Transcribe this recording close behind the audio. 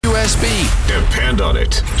WSB. Depend on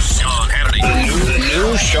it. Sean Hannity. The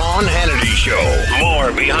new Sean Hannity Show.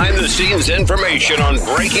 More behind-the-scenes information on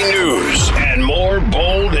breaking news and more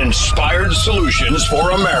bold, inspired solutions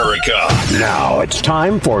for America. Now it's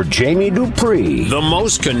time for Jamie Dupree, the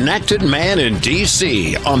most connected man in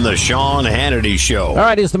D.C. on the Sean Hannity Show. All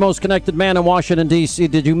right, he's the most connected man in Washington, D.C.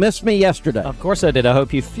 Did you miss me yesterday? Of course I did. I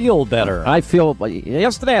hope you feel better.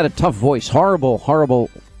 Yesterday I had a tough voice.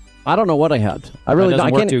 Horrible. I don't know what I had. I really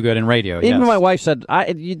doesn't work too good in radio. Even yes. my wife said,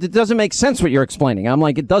 it doesn't make sense what you're explaining. I'm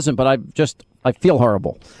like, it doesn't, but I feel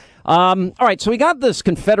horrible. All right, so we got this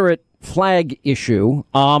Confederate flag issue.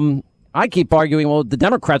 I keep arguing, well, the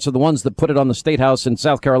Democrats are the ones that put it on the State House in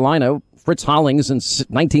South Carolina. Fritz Hollings in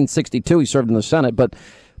 1962, he served in the Senate. But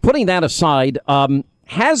putting that aside,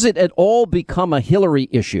 has it at all become a Hillary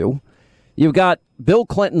issue? You've got Bill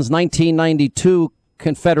Clinton's 1992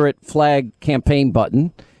 Confederate flag campaign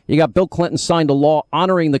button. You got Bill Clinton signed a law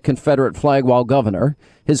honoring the Confederate flag while governor.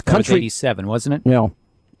 His country, that was 87, wasn't it? No,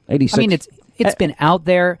 86. I mean, it's been out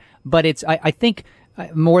there, but I think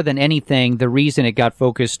more than anything, the reason it got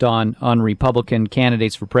focused on Republican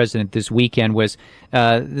candidates for president this weekend was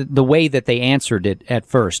the way that they answered it at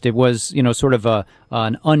first. It was, sort of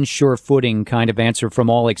an unsure footing kind of answer from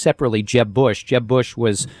all except really Jeb Bush. Jeb Bush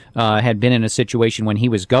had been in a situation when he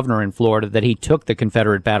was governor in Florida that he took the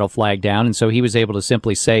Confederate battle flag down, and so he was able to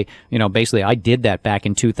simply say, basically, I did that back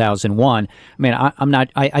in 2001. I mean,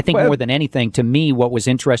 I think more than anything, to me, what was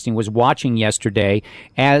interesting was watching yesterday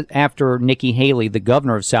after Nikki Haley, the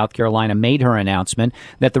governor of South Carolina, made her announcement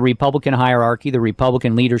that the Republican hierarchy, the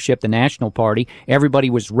Republican leadership, the National Party, everybody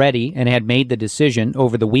was ready and had made the decision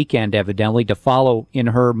over the weekend, evidently, to follow in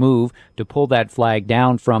her move to pull that flag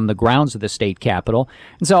down from the grounds of the state capitol.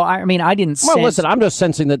 And so, I didn't sense... Well, listen, I'm just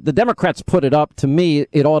sensing that the Democrats put it up. To me,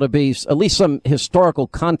 it ought to be at least some historical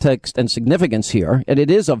context and significance here, and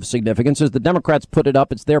it is of significance. As the Democrats put it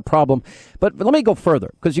up, it's their problem. But let me go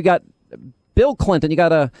further, because you got Bill Clinton, you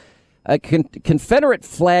got a Confederate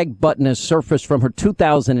flag button has surfaced from her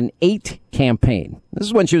 2008 campaign. This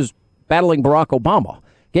is when she was battling Barack Obama.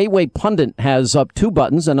 Gateway Pundit has up two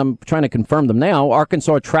buttons, and I'm trying to confirm them now.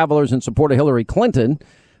 Arkansas travelers in support of Hillary Clinton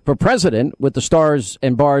for president, with the stars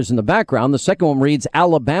and bars in the background. The second one reads,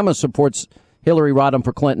 Alabama supports Hillary Rodham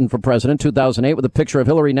for Clinton for president, 2008, with a picture of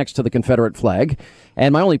Hillary next to the Confederate flag.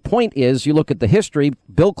 And my only point is, you look at the history,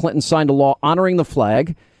 Bill Clinton signed a law honoring the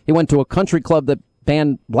flag. He went to a country club that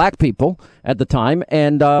banned black people at the time,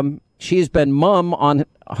 and she's been mum on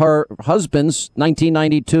her husband's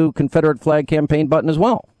 1992 Confederate flag campaign button as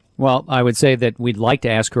well. Well, I would say that we'd like to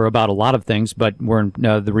ask her about a lot of things, but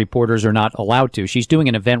the reporters are not allowed to. She's doing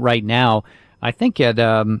an event right now. I think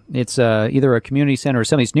it's either a community center or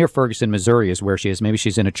something. It's near Ferguson, Missouri is where she is. Maybe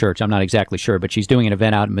she's in a church. I'm not exactly sure, but she's doing an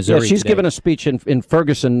event out in Missouri. Yeah, she's given a speech in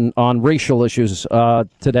Ferguson on racial issues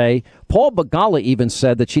today. Paul Begala even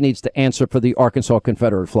said that she needs to answer for the Arkansas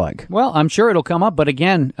Confederate flag. Well, I'm sure it'll come up, but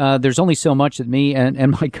again, there's only so much that me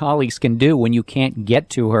and my colleagues can do when you can't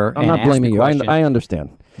get to her. I'm not blaming you. I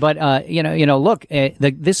understand. But, look,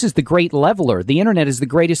 this is the great leveler. The Internet is the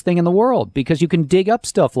greatest thing in the world because you can dig up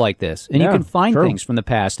stuff like this and you can find things from the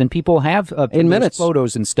past, and people have in minutes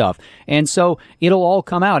photos and stuff. And so it'll all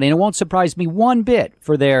come out. And it won't surprise me one bit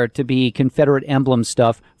for there to be Confederate emblem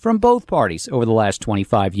stuff from both parties over the last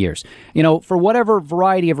 25 years. For whatever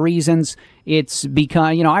variety of reasons, it's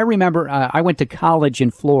become, I remember I went to college in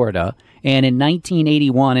Florida. And in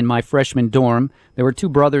 1981, in my freshman dorm, there were two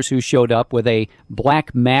brothers who showed up with a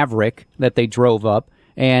black Maverick that they drove up,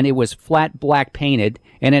 and it was flat black painted,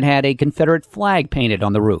 and it had a Confederate flag painted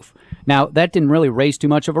on the roof. Now, that didn't really raise too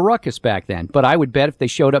much of a ruckus back then, but I would bet if they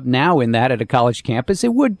showed up now in that at a college campus,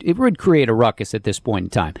 it would create a ruckus at this point in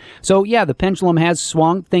time. So, yeah, the pendulum has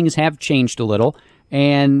swung. Things have changed a little.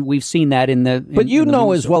 And we've seen that in the... But you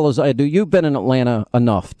know as well as I do, you've been in Atlanta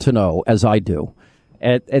enough to know, as I do,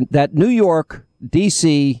 and that New York,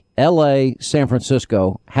 D.C., L.A., San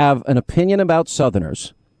Francisco have an opinion about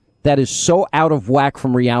Southerners that is so out of whack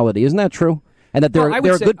from reality. Isn't that true? And that there are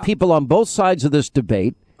good people on both sides of this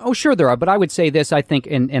debate. Oh, sure there are. But I would say this, I think,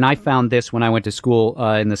 and I found this when I went to school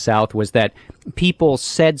in the South, was that people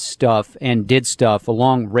said stuff and did stuff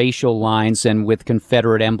along racial lines and with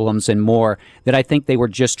Confederate emblems and more that I think they were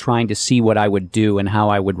just trying to see what I would do and how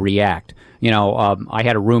I would react. I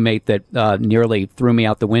had a roommate that nearly threw me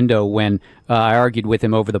out the window when I argued with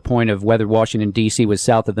him over the point of whether Washington, D.C. was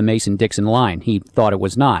south of the Mason-Dixon line. He thought it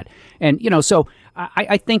was not. And, so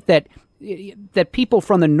I think that that people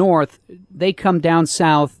from the North, they come down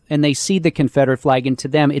south and they see the Confederate flag, and to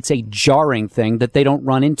them it's a jarring thing that they don't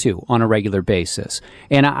run into on a regular basis.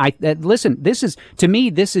 And listen, this is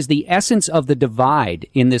the essence of the divide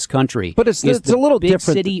in this country. But it's a little big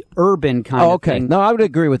different. City urban kind of thing. No, I would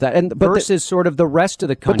agree with that. Versus sort of the rest of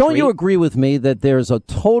the country. But don't you agree with me that there's a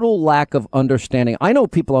total lack of understanding? I know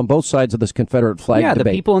people on both sides of this Confederate flag debate.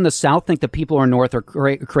 The people in the South think the people in the North are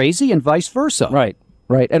crazy, and vice versa. Right.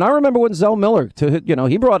 Right. And I remember when Zell Miller,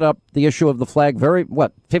 he brought up the issue of the flag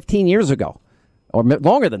 15 years ago, or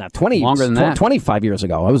longer than that, 25 years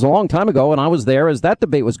ago. It was a long time ago, and I was there as that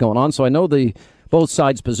debate was going on, so I know both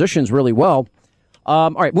sides' positions really well.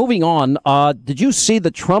 All right, moving on. Did you see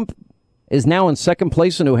that Trump is now in second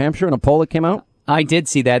place in New Hampshire in a poll that came out? I did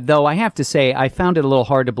see that, though I have to say I found it a little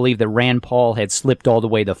hard to believe that Rand Paul had slipped all the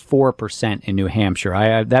way to 4% in New Hampshire.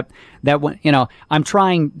 I'm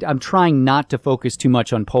trying not to focus too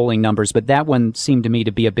much on polling numbers, but that one seemed to me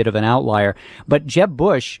to be a bit of an outlier. But Jeb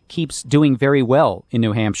Bush keeps doing very well in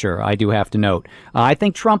New Hampshire, I do have to note. I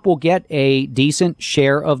think Trump will get a decent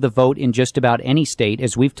share of the vote in just about any state,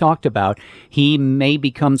 as we've talked about. He may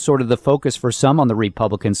become sort of the focus for some on the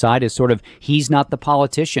Republican side, as sort of he's not the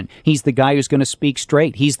politician. He's the guy who's going to speak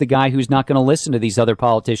straight. He's the guy who's not going to listen to these other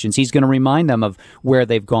politicians. He's going to remind them of where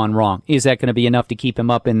they've gone wrong. Is that going to be enough to keep him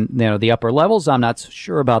up in the upper levels? I'm not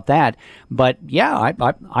sure about that. But yeah,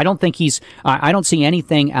 I don't think I don't see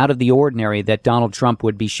anything out of the ordinary that Donald Trump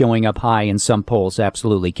would be showing up high in some polls.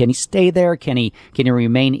 Absolutely. Can he stay there? Can he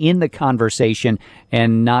remain in the conversation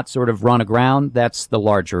and not sort of run aground? That's the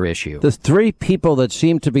larger issue. The three people that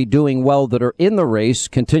seem to be doing well that are in the race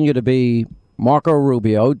continue to be Marco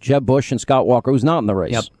Rubio, Jeb Bush, and Scott Walker, who's not in the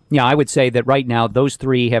race. Yep. Yeah, I would say that right now those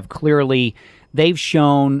three have clearly, they've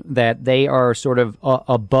shown that they are sort of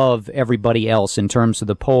above everybody else in terms of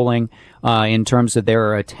the polling, in terms of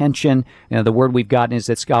their attention. The word we've gotten is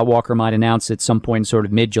that Scott Walker might announce at some point sort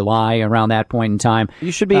of mid-July, around that point in time.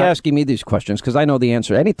 You should be asking me these questions because I know the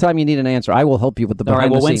answer. Anytime you need an answer, I will help you with the behind the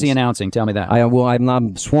scenes. All right, well, when's he announcing? Tell me that.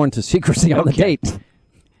 I'm sworn to secrecy on the date.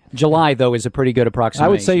 July, though, is a pretty good approximation. I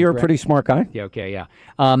would say you're correct? A pretty smart guy. Yeah, okay, yeah.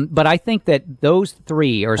 But I think that those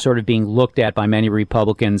three are sort of being looked at by many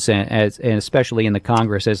Republicans, and especially in the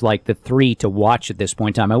Congress, as like the three to watch at this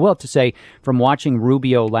point in time. I will have to say, from watching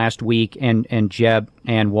Rubio last week and Jeb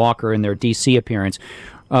and Walker in their D.C. appearance,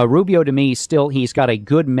 Rubio, to me, he's got a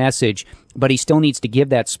good message, but he still needs to give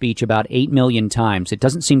that speech about 8 million times. It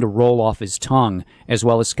doesn't seem to roll off his tongue as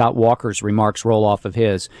well as Scott Walker's remarks roll off of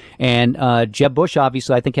his. And Jeb Bush,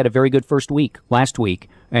 obviously, I think had a very good last week,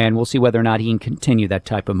 and we'll see whether or not he can continue that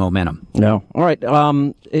type of momentum. No. All right.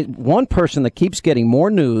 One person that keeps getting more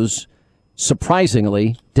news,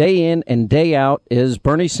 surprisingly, day in and day out, is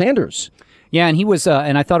Bernie Sanders. Yeah, and he was,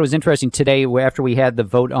 and I thought it was interesting today after we had the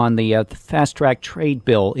vote on the fast track trade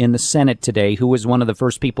bill in the Senate today, who was one of the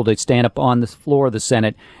first people to stand up on the floor of the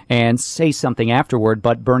Senate and say something afterward,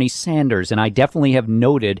 but Bernie Sanders. And I definitely have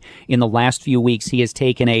noted in the last few weeks he has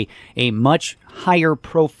taken a much higher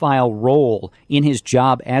profile role in his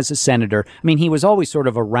job as a senator. I mean, he was always sort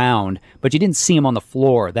of around, but you didn't see him on the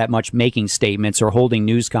floor that much making statements or holding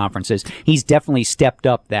news conferences. He's definitely stepped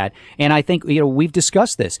up that. And I think, we've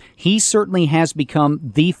discussed this. He certainly has become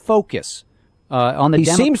the focus on the Democratic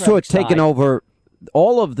side. He seems to have taken over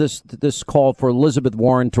all of this call for Elizabeth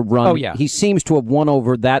Warren to run. Oh, yeah. He seems to have won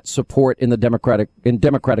over that support in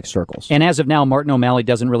Democratic circles. And as of now, Martin O'Malley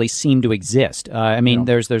doesn't really seem to exist.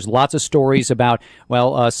 There's lots of stories about,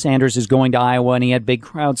 Sanders is going to Iowa and he had big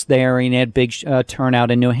crowds there and he had big turnout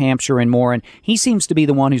in New Hampshire and more. And he seems to be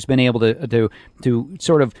the one who's been able to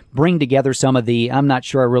sort of bring together some of the, I'm not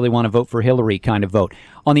sure I really want to vote for Hillary kind of vote.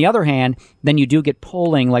 On the other hand, then you do get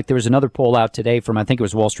polling, like there was another poll out today from, I think it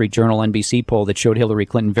was Wall Street Journal, NBC poll that showed Hillary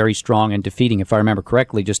Clinton very strong and defeating, if I remember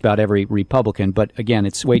correctly, just about every Republican. But again,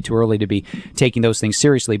 it's way too early to be taking those things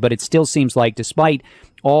seriously. But it still seems like, despite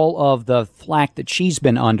all of the flack that she's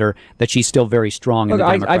been under, that she's still very strong in the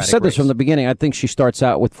Democratic I've said race. this from the beginning. I think she starts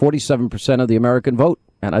out with 47% of the American vote.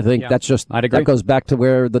 And I think that goes back to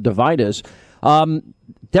where the divide is.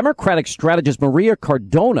 Democratic strategist Maria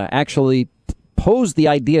Cardona actually posed the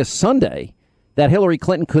idea Sunday that Hillary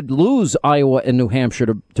Clinton could lose Iowa and New Hampshire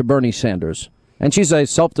to Bernie Sanders. And she's a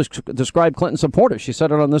self-described Clinton supporter. She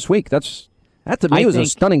said it on This Week. That to me was a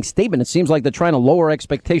stunning statement. It seems like they're trying to lower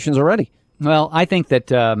expectations already. Well, I think that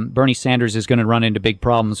Bernie Sanders is going to run into big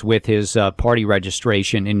problems with his party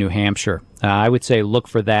registration in New Hampshire. I would say look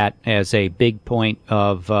for that as a big point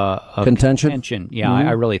of contention. Yeah, mm-hmm.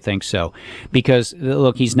 I really think so. Because,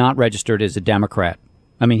 look, he's not registered as a Democrat.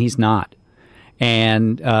 I mean, he's not.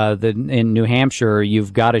 And in New Hampshire,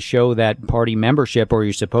 you've got to show that party membership, or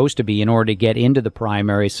you're supposed to be, in order to get into the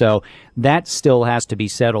primary. So that still has to be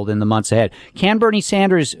settled in the months ahead. Can Bernie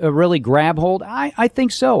Sanders really grab hold? I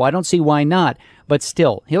think so. I don't see why not. But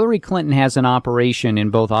still, Hillary Clinton has an operation in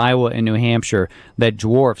both Iowa and New Hampshire that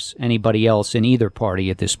dwarfs anybody else in either party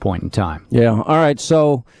at this point in time. Yeah. All right.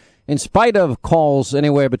 So in spite of calls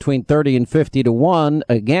anywhere between 30 and 50 to 1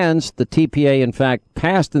 against, the TPA, in fact,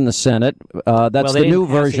 passed in the Senate. That's the new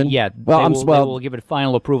version. Yeah. They will give it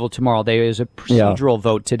final approval tomorrow. There is a procedural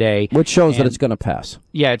vote today. Which shows that it's going to pass.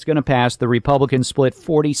 Yeah, it's going to pass. The Republicans split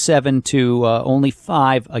 47 to only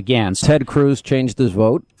 5 against. Ted Cruz changed his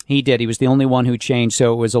vote. He did. He was the only one who changed.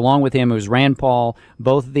 So it was along with him, it was Rand Paul,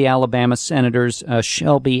 both of the Alabama senators,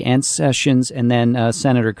 Shelby and Sessions, and then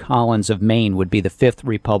Senator Collins of Maine would be the 5th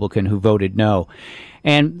Republican who voted no.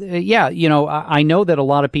 And, I know that a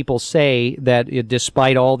lot of people say that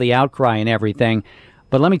despite all the outcry and everything,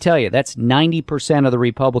 but let me tell you, that's 90% of the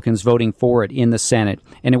Republicans voting for it in the Senate,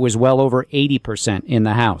 and it was well over 80% in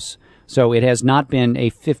the House. So it has not been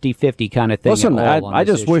a 50-50 kind of thing. Listen, I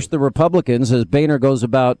just wish the Republicans, as Boehner goes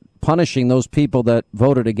about punishing those people that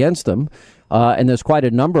voted against him, and there's quite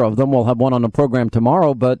a number of them. We'll have one on the program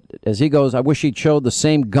tomorrow. But as he goes, I wish he'd show the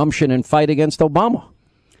same gumption and fight against Obama.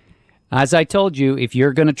 As I told you, if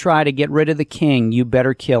you're going to try to get rid of the king, you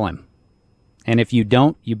better kill him. And if you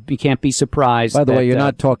don't, you can't be surprised. By the way, you're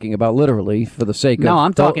not talking about literally for the sake of... No,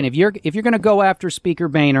 I'm talking if you're going to go after Speaker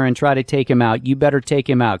Boehner and try to take him out, you better take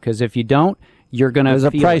him out, because if you don't, you're going to There's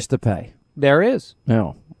a price to pay. There is.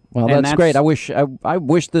 No. Well, that's great. I wish I'm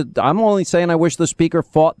only saying I wish the Speaker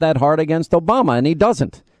fought that hard against Obama, and he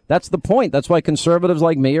doesn't. That's the point. That's why conservatives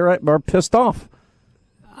like me are pissed off.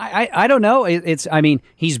 I don't know.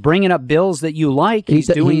 He's bringing up bills that you like.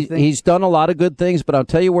 He's done a lot of good things, but I'll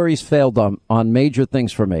tell you where he's failed on major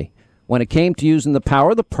things for me. When it came to using the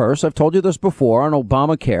power of the purse, I've told you this before, on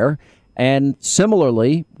Obamacare, and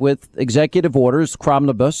similarly with executive orders,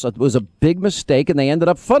 Cromnibus, it was a big mistake, and they ended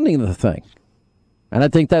up funding the thing. And I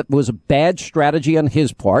think that was a bad strategy on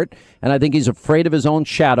his part, and I think he's afraid of his own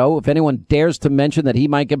shadow if anyone dares to mention that he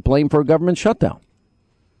might get blamed for a government shutdown.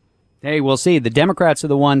 Hey, we'll see. The Democrats are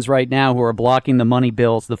the ones right now who are blocking the money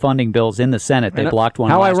bills, the funding bills in the Senate. They blocked one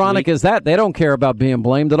last week. How ironic is that? They don't care about being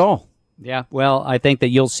blamed at all. Yeah, well, I think that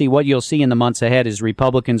what you'll see in the months ahead is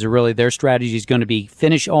Republicans are really, their strategy is going to be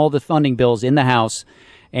finish all the funding bills in the House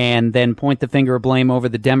and then point the finger of blame over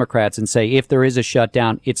the Democrats and say, if there is a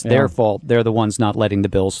shutdown, it's their fault. They're the ones not letting the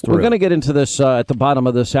bills through. We're going to get into this at the bottom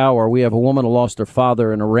of this hour. We have a woman who lost her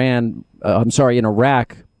father in in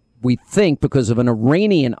Iraq. We think because of an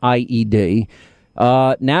Iranian IED.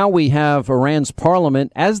 Now we have Iran's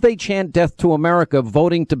parliament, as they chant death to America,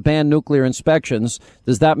 voting to ban nuclear inspections.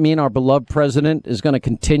 Does that mean our beloved president is going to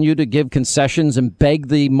continue to give concessions and beg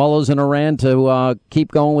the mullahs in Iran to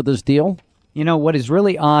keep going with this deal? You know, what is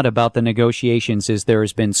really odd about the negotiations is there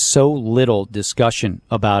has been so little discussion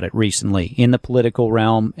about it recently in the political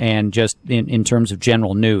realm and just in terms of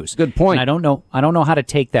general news. Good point. And I don't know how to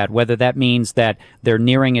take that, whether that means that they're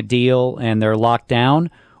nearing a deal and they're locked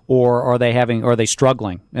down, or are they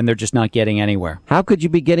struggling and they're just not getting anywhere. How could you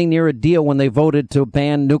be getting near a deal when they voted to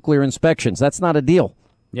ban nuclear inspections? That's not a deal.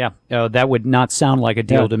 Yeah, that would not sound like a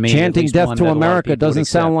deal to me. Chanting death to America doesn't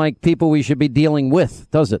sound like people we should be dealing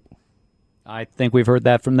with, does it? I think we've heard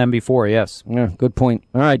that from them before, yes. Yeah, good point.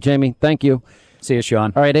 All right, Jamie, thank you. See you,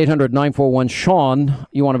 Sean. All right, 800-941-SEAN.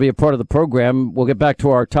 You want to be a part of the program. We'll get back to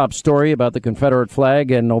our top story about the Confederate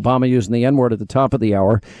flag and Obama using the N-word at the top of the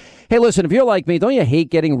hour. Hey, listen, if you're like me, don't you hate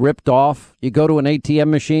getting ripped off? You go to an ATM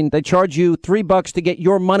machine, they charge you $3 to get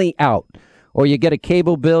your money out. Or you get a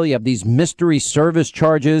cable bill, you have these mystery service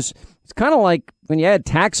charges. It's kind of like when you add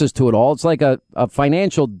taxes to it all, it's like a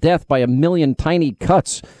financial death by a million tiny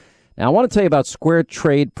cuts. Now, I want to tell you about Square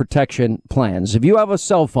Trade Protection Plans. If you have a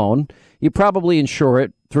cell phone, you probably insure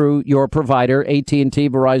it through your provider, AT&T,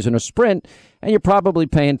 Verizon, or Sprint, and you're probably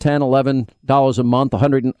paying $10, $11 a month,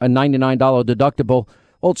 $199 deductible.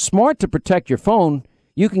 Well, it's smart to protect your phone.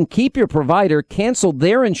 You can keep your provider, cancel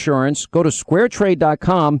their insurance, go to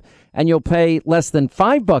squaretrade.com, and you'll pay less than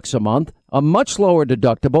 $5 a month, a much lower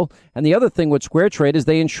deductible. And the other thing with Square Trade is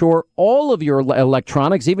they insure all of your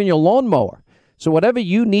electronics, even your lawnmower. So whatever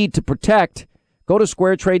you need to protect, go to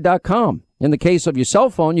squaretrade.com. In the case of your cell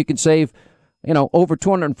phone, you can save, over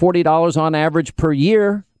 $240 on average per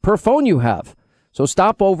year per phone you have. So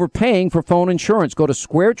stop overpaying for phone insurance. Go to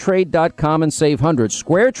squaretrade.com and save hundreds.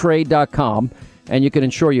 Squaretrade.com, and you can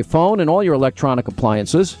insure your phone and all your electronic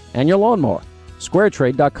appliances and your lawnmower.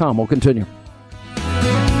 Squaretrade.com. We'll continue.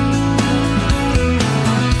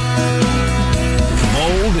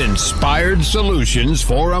 Inspired inspired solutions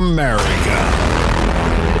for America.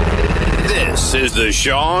 This is the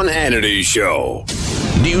Sean Hannity Show.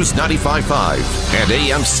 News 95.5 and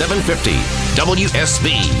AM 750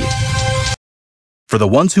 WSB. For the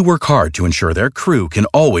ones who work hard to ensure their crew can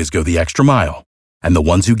always go the extra mile, and the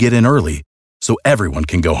ones who get in early so everyone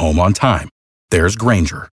can go home on time, there's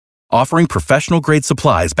Grainger, offering professional-grade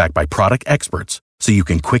supplies backed by product experts so you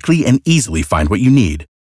can quickly and easily find what you need.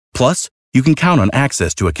 Plus, you can count on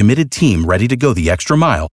access to a committed team ready to go the extra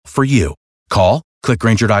mile for you. Call, click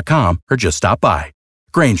Grainger.com, or just stop by.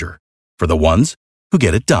 Grainger, for the ones who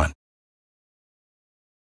get it done.